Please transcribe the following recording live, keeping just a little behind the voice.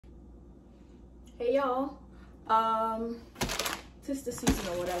Hey y'all, tis the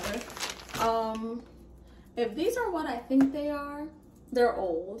season or whatever. If these are what I think they are, they're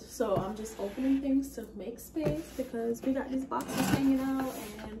old, so I'm just opening things to make space because we got these boxes hanging out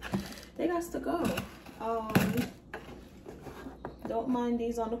and they got to go. Don't mind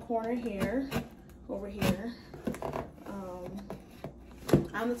these on the corner here, over here.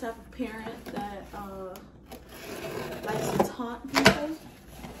 I'm the type of parent that likes to taunt people.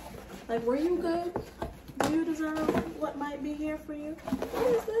 Like, were you good? Do you deserve what might be here for you? What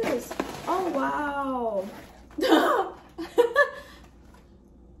is this? Oh, wow.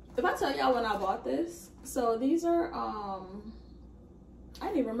 If I tell y'all when I bought this, so these are, I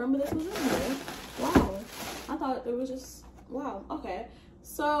didn't even remember this was in here. Wow. I thought it was just, wow. Okay.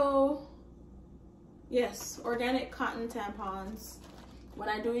 So, yes, organic cotton tampons. When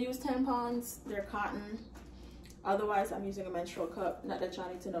I do use tampons, they're cotton. Otherwise, I'm using a menstrual cup. Not that y'all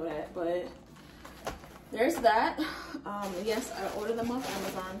need to know that, but there's that. Yes, I ordered them off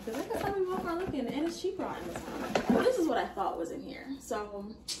Amazon because I guess I'm walking around looking and it's cheaper on Amazon. But this is what I thought was in here. So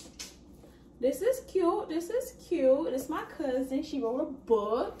this is cute. This is cute. It's my cousin. She wrote a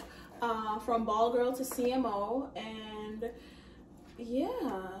book from Ball Girl to CMO, and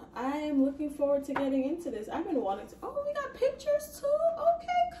yeah, I am looking forward to getting into this. I've been wanting to. Oh, we got pictures too.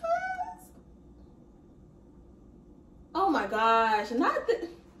 Okay, cuz. Oh my gosh, not the.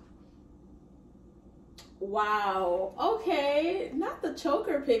 Wow, okay, not the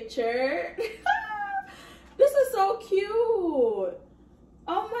choker picture. This is so cute. Oh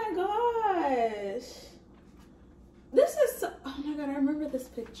my gosh. This is so, oh my god, I remember this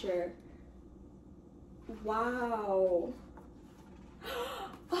picture. Wow.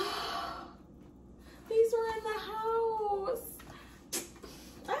 These were in the house.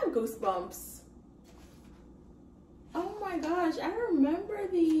 I have goosebumps. Oh my gosh, I remember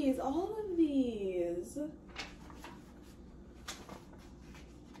these, all of these.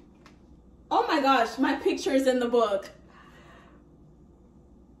 Oh my gosh, my picture is in the book.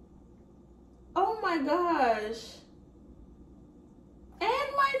 Oh my gosh.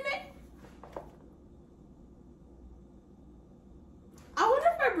 And my name. I wonder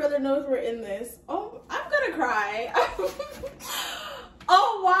if my brother knows we're in this. Oh, I'm gonna cry.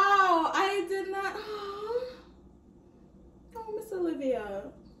 Oh wow, I did not. Oh, Miss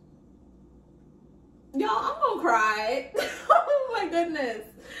Olivia. Y'all, I'm gonna cry. Oh my goodness.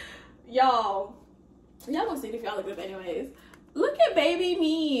 Y'all gonna see it if y'all look up anyways. Look at baby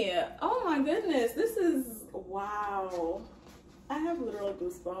me. Oh my goodness. This is, wow. I have literal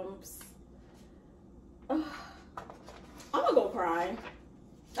goosebumps. Ugh. I'm gonna go cry.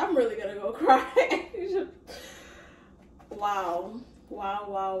 I'm really gonna go cry. Wow. Wow,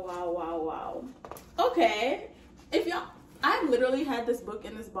 wow, wow, wow, wow. Okay. If y'all, I've literally had this book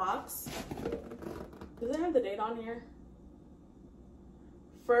in this box. Does it have the date on here?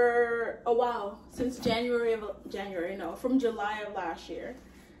 For a while, since from July of last year,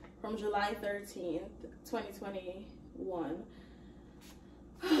 from July 13th, 2021.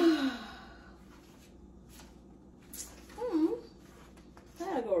 I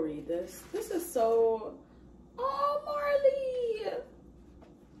gotta go read this. This is so, oh, Marley.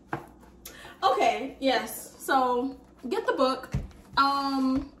 Okay, yes, so get the book.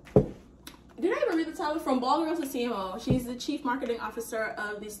 Did I even read the title? From Ball Girl to CMO. She's the Chief Marketing Officer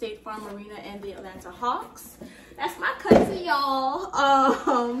of the State Farm Marina and the Atlanta Hawks. That's my cousin, y'all.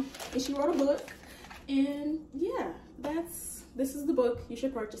 And she wrote a book. And yeah, this is the book. You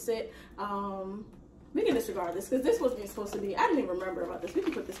should purchase it. We can disregard this because this wasn't supposed to be. I didn't even remember about this. We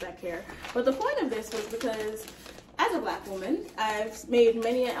can put this back here. But the point of this was because as a Black woman, I've made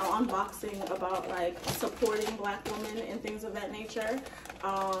many an unboxing about like supporting Black women and things of that nature.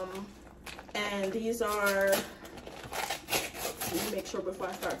 And these are, let me make sure before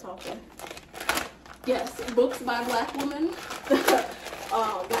I start talking. Yes, books by Black women,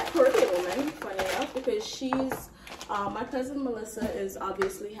 Black Caribbean women, funny enough, because she's, my cousin Melissa is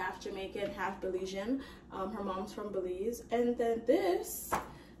obviously half Jamaican, half Belizean. Her mom's from Belize. And then this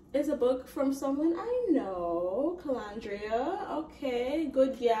is a book from someone I know, Calandria. Okay,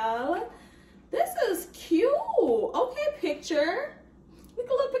 good gal. This is cute. Okay, picture. Look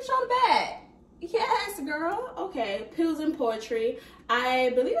at a little picture on the back. Yes, girl. Okay, Pills and Poetry.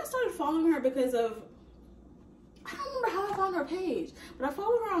 I believe I started following her because of, I don't remember how I found her page, but I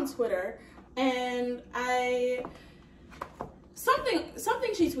follow her on Twitter, and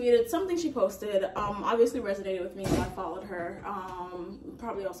something she tweeted, something she posted, obviously resonated with me, so I followed her.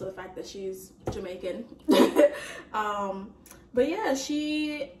 Probably also the fact that she's Jamaican. But yeah,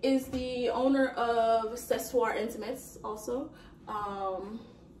 she is the owner of Sessoir Intimates also.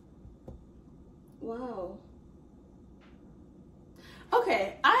 Wow.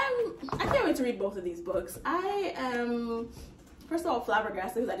 Okay, I can't wait to read both of these books. I am, first of all,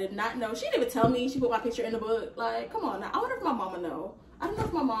 flabbergasted because I did not know. She didn't even tell me she put my picture in the book. Like, come on now. I wonder if my mama know. I don't know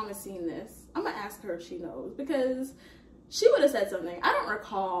if my mom has seen this. I'm gonna ask her if she knows, because she would have said something. I don't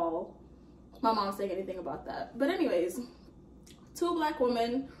recall my mom saying anything about that. But anyways, two Black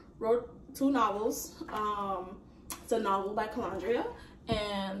women wrote 2 novels. It's a novel by Calandria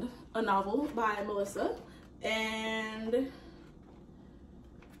and a novel by Melissa. And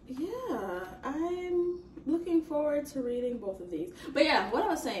yeah, I'm looking forward to reading both of these. But yeah, what I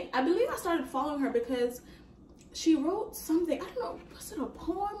was saying, I believe I started following her because she wrote something. I don't know, was it a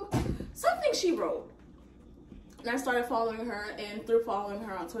poem? Something she wrote. And I started following her, and through following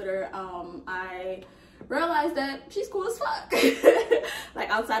her on Twitter, I realized that she's cool as fuck. Like,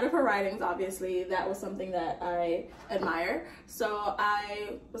 outside of her writings, obviously, that was something that I admire. So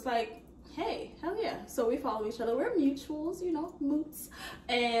I was like, hey, hell yeah. So we follow each other. We're mutuals, you know, moots.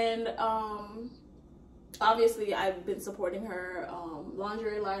 And obviously I've been supporting her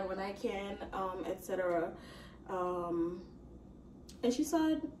lingerie line when I can, etc. And she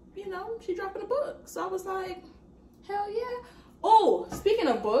said, you know, she dropping a book. So I was like, hell yeah. Oh, speaking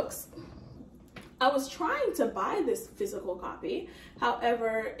of books, I was trying to buy this physical copy.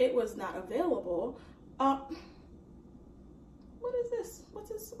 However, it was not available. What is this? What's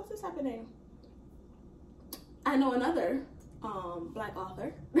this happening? I know another Black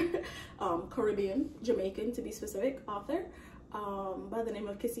author, Caribbean, Jamaican to be specific, author, by the name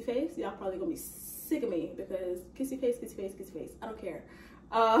of KissyFvce. Y'all probably gonna be sick of me because KissyFvce. I don't care.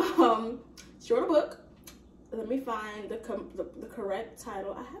 She wrote a book. Let me find the correct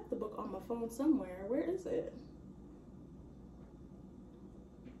title. I have the book on my phone somewhere. Where is it?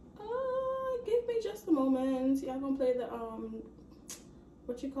 Give me just a moment. Y'all gonna play the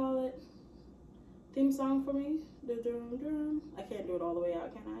what you call it, theme song for me? I can't do it all the way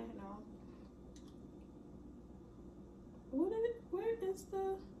out, can I? No. Where is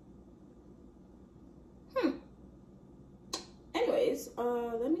the anyways,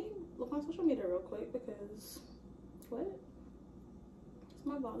 let me look on social media real quick, because what? Is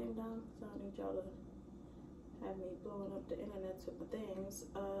my volume down? So I don't need y'all to have me blowing up the internet with my things.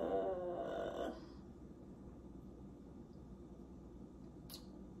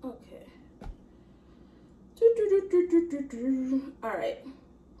 Okay. All right.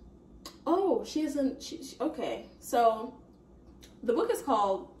 Oh, okay. So the book is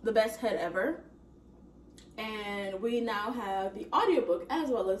called The Best Head Ever, and we now have the audiobook as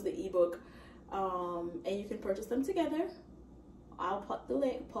well as the ebook, and you can purchase them together. I'll put the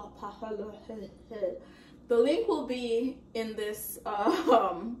link. The link will be in this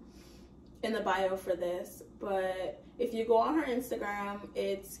in the bio for this, but if you go on her Instagram,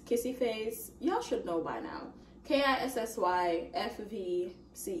 it's KissyFvce. Y'all should know by now.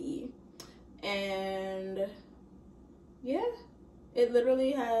 KissyFvce. And yeah, it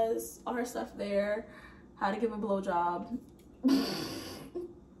literally has all her stuff there. How to give a blowjob,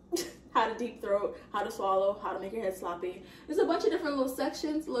 how to deep throat, how to swallow, how to make your head sloppy. There's a bunch of different little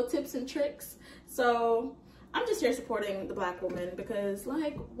sections, little tips and tricks. So I'm just here supporting the Black woman because,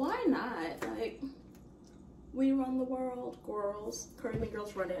 like, why not? Like, we run the world, girls. Caribbean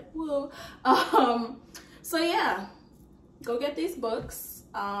girls run it. Woo. So yeah, go get these books.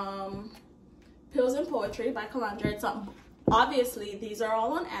 Pills and Poetry by Calandria. It's obviously these are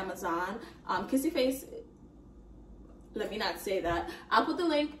all on Amazon. KissyFvce. Let me not say that. I'll put the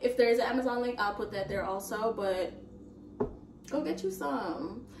link. If there's an Amazon link, I'll put that there also. But go get you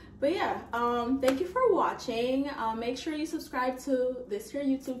some. But yeah, thank you for watching. Make sure you subscribe to this here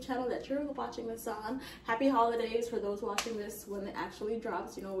YouTube channel that you're watching this on. Happy holidays for those watching this when it actually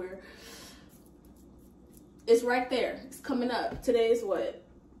drops. You know, it's right there. It's coming up. Today is what?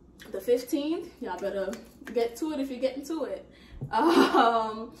 The 15th. Y'all better get to it if you're getting to it.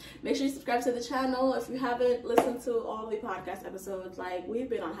 Make sure you subscribe to the channel if you haven't listened to all the podcast episodes. Like, we've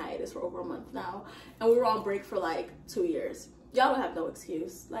been on hiatus for over a month now, and we were on break for like 2 years. Y'all don't have no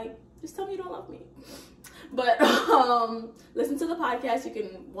excuse. Like, just tell me you don't love me. But listen to the podcast. You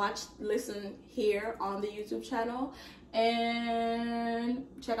can listen here on the YouTube channel, and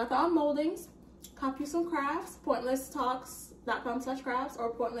check out the unmoldings. Cop you some crafts. PointlessTalks.com/crafts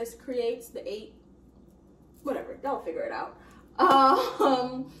or Pointless Creates the 8. Whatever, y'all figure it out.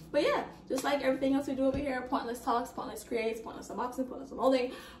 But yeah, just like everything else we do over here, Pointless Talks, Pointless Creates, Pointless Unboxing, Pointless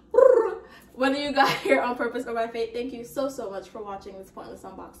Unmolding. Whether you got here on purpose or by fate, thank you so much for watching this Pointless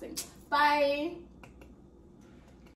Unboxing. Bye!